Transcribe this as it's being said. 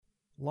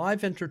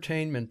live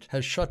entertainment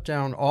has shut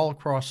down all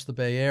across the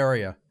Bay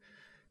Area.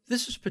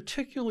 This is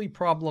particularly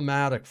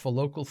problematic for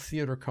local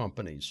theater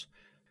companies.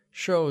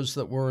 Shows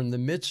that were in the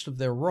midst of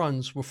their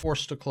runs were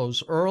forced to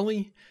close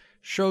early,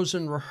 shows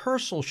in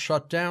rehearsal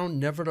shut down,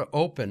 never to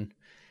open,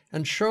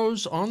 and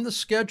shows on the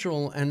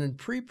schedule and in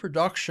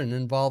pre-production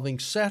involving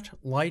set,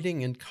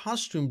 lighting, and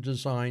costume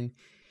design,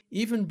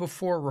 even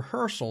before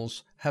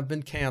rehearsals, have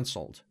been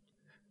canceled.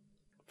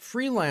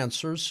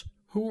 Freelancers,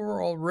 who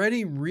were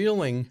already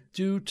reeling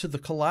due to the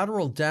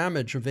collateral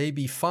damage of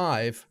AB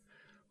 5,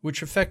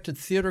 which affected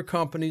theater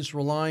companies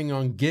relying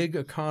on gig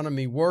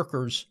economy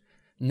workers,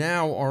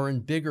 now are in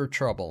bigger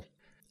trouble.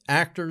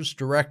 Actors,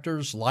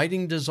 directors,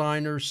 lighting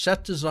designers,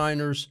 set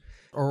designers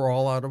are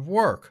all out of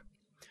work.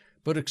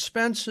 But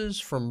expenses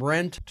from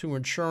rent to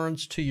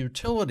insurance to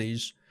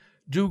utilities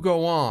do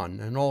go on,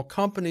 and all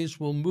companies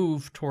will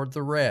move toward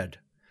the red.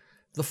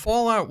 The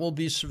fallout will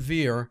be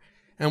severe,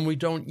 and we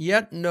don't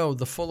yet know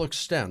the full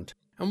extent,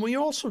 and we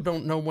also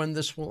don't know when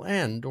this will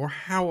end or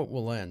how it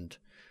will end,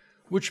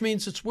 which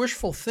means it's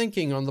wishful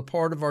thinking on the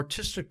part of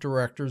artistic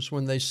directors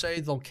when they say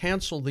they'll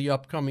cancel the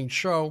upcoming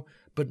show,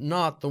 but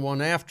not the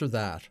one after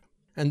that,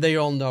 and they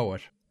all know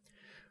it.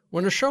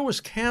 When a show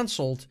is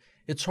canceled,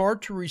 it's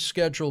hard to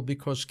reschedule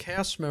because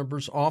cast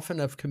members often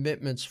have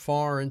commitments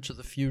far into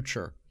the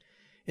future.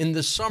 In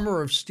the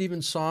summer of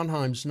Stephen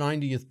Sondheim's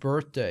 90th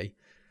birthday,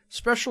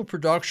 special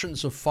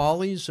productions of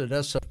Follies at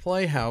SF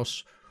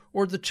Playhouse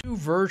or the 2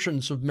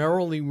 versions of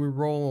Merrily We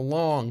Roll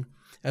Along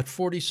at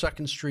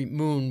 42nd Street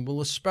Moon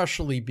will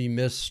especially be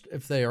missed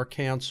if they are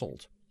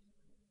canceled.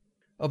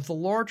 Of the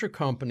larger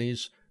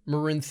companies,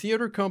 Marin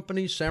Theater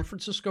Company, San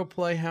Francisco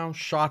Playhouse,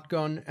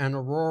 Shotgun, and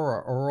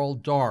Aurora are all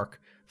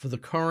dark for the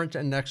current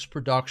and next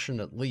production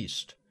at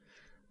least.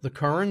 The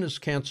Current has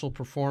canceled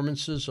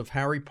performances of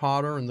Harry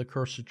Potter and the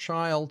Cursed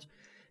Child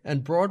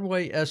and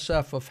Broadway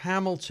SF of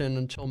Hamilton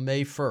until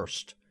May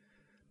 1st.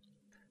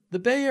 The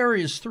Bay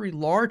Area's 3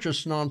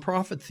 largest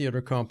nonprofit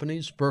theater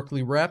companies,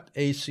 Berkeley Rep,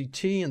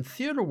 ACT, and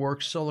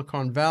TheaterWorks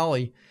Silicon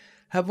Valley,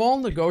 have all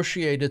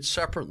negotiated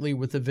separately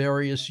with the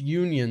various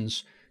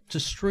unions to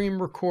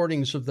stream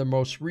recordings of their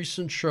most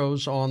recent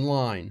shows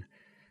online.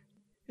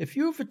 If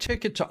you have a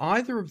ticket to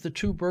either of the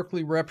 2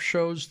 Berkeley Rep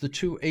shows, the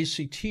 2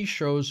 ACT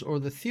shows, or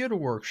the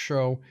TheaterWorks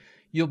show,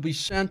 you'll be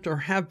sent or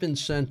have been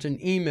sent an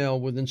email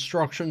with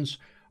instructions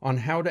on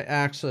how to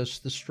access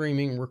the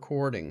streaming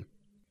recording.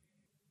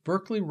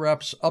 Berkeley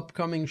Rep's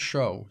upcoming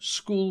show,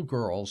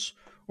 Schoolgirls,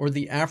 or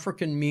the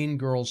African Mean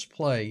Girls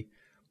play,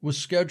 was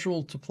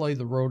scheduled to play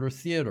the Rotor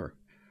Theater.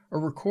 A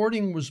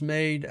recording was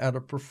made at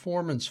a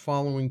performance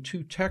following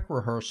 2 tech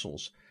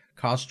rehearsals.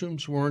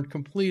 Costumes weren't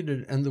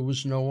completed and there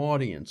was no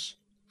audience.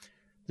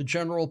 The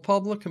general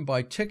public can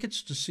buy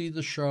tickets to see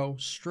the show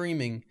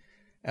streaming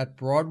at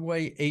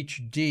Broadway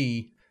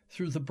HD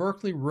through the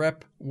Berkeley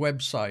Rep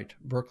website,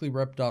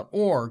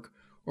 berkeleyrep.org,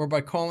 or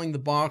by calling the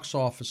box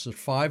office at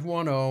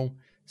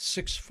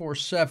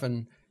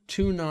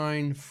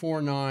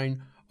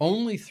 510-647-2949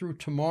 only through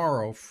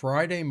tomorrow,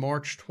 Friday,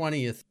 March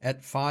 20th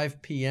at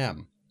 5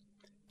 p.m.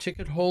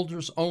 Ticket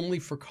holders only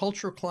for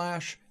Culture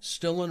Clash,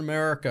 Still in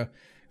America,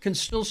 can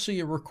still see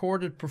a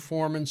recorded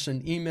performance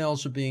and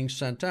emails are being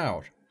sent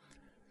out.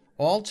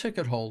 All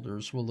ticket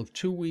holders will have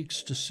 2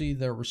 weeks to see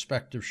their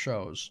respective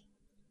shows.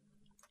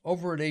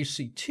 Over at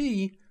ACT,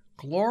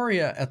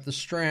 Gloria at the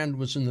Strand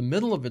was in the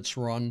middle of its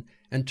run,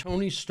 and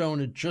Tony Stone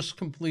had just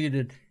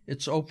completed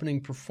its opening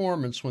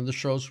performance when the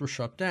shows were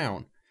shut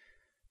down.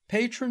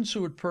 Patrons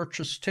who had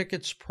purchased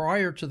tickets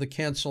prior to the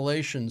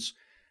cancellations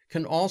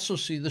can also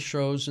see the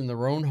shows in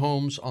their own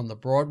homes on the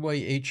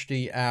Broadway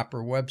HD app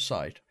or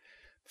website.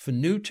 For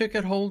new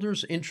ticket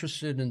holders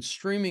interested in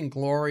streaming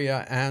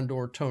Gloria and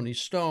or Tony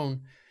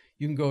Stone,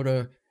 you can go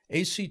to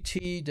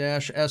act-sf.org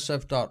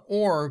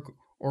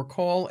or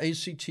call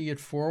ACT at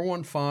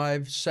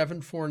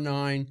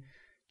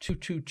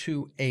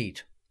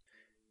 415-749-2228.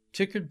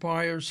 Ticket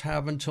buyers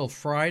have until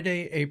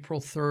Friday, April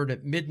 3rd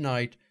at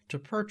midnight to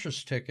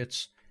purchase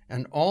tickets,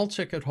 and all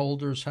ticket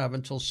holders have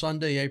until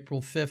Sunday,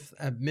 April 5th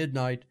at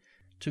midnight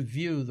to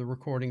view the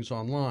recordings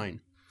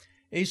online.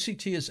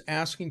 ACT is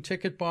asking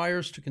ticket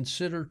buyers to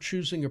consider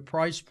choosing a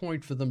price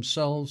point for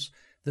themselves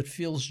that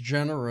feels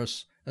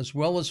generous as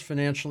well as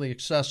financially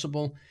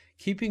accessible,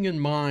 keeping in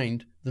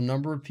mind the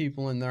number of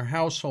people in their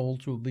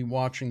household who will be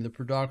watching the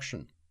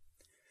production.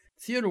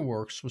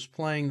 TheaterWorks was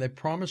playing They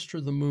Promised Her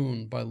the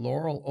Moon by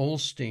Laurel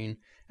Olstein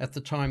at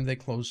the time they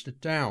closed it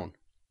down.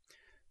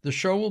 The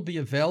show will be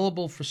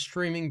available for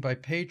streaming by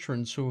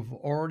patrons who have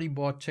already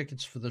bought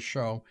tickets for the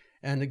show,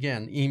 and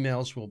again,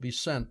 emails will be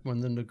sent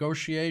when the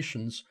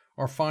negotiations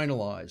are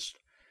finalized.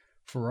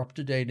 For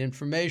up-to-date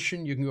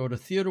information, you can go to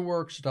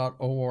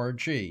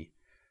theaterworks.org.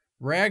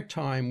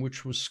 Ragtime,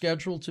 which was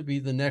scheduled to be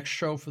the next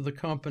show for the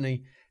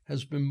company,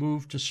 has been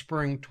moved to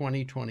spring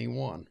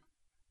 2021.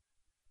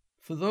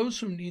 For those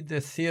who need their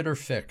theater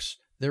fix,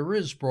 there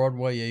is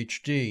Broadway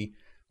HD,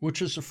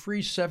 which is a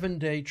free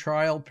 7-day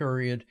trial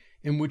period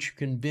in which you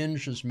can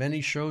binge as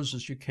many shows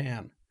as you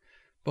can.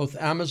 Both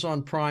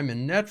Amazon Prime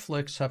and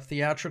Netflix have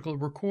theatrical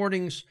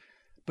recordings,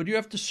 but you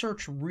have to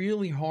search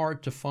really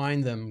hard to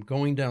find them,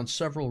 going down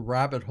several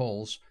rabbit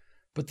holes,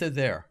 but they're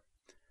there.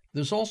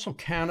 There's also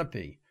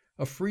Kanopy,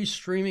 a free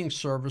streaming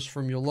service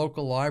from your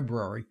local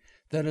library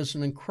that has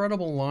an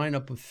incredible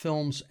lineup of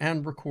films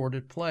and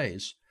recorded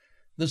plays.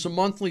 There's a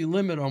monthly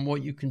limit on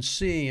what you can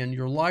see, and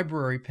your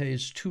library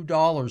pays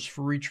 $2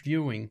 for each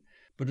viewing,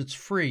 but it's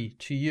free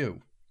to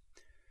you.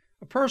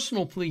 A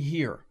personal plea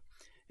here.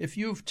 If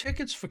you have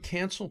tickets for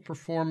canceled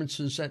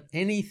performances at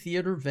any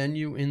theater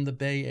venue in the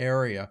Bay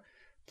Area,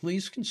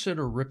 please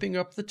consider ripping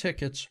up the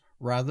tickets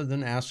rather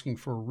than asking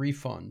for a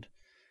refund.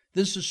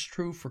 This is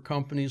true for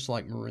companies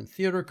like Marin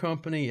Theater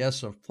Company,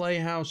 SF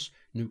Playhouse,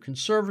 New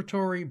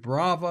Conservatory,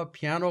 Brava,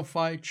 Piano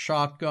Fight,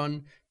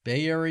 Shotgun,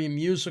 Bay Area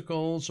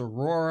Musicals,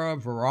 Aurora,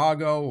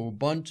 Virago,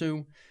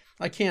 Ubuntu.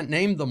 I can't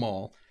name them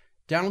all,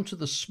 down to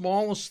the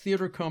smallest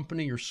theater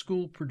company or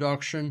school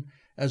production,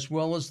 as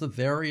well as the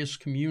various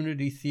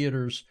community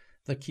theaters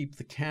that keep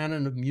the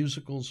canon of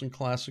musicals and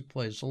classic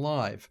plays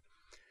alive.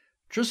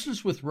 Just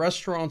as with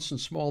restaurants and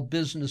small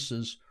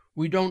businesses,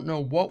 we don't know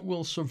what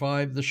will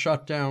survive the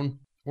shutdown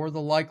or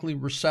the likely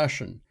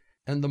recession,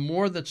 and the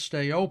more that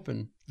stay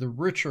open, the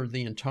richer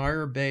the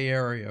entire Bay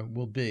Area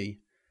will be.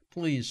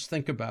 Please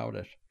think about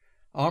it.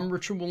 I'm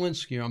Richard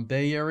Walensky on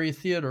Bay Area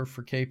Theater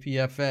for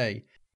KPFA,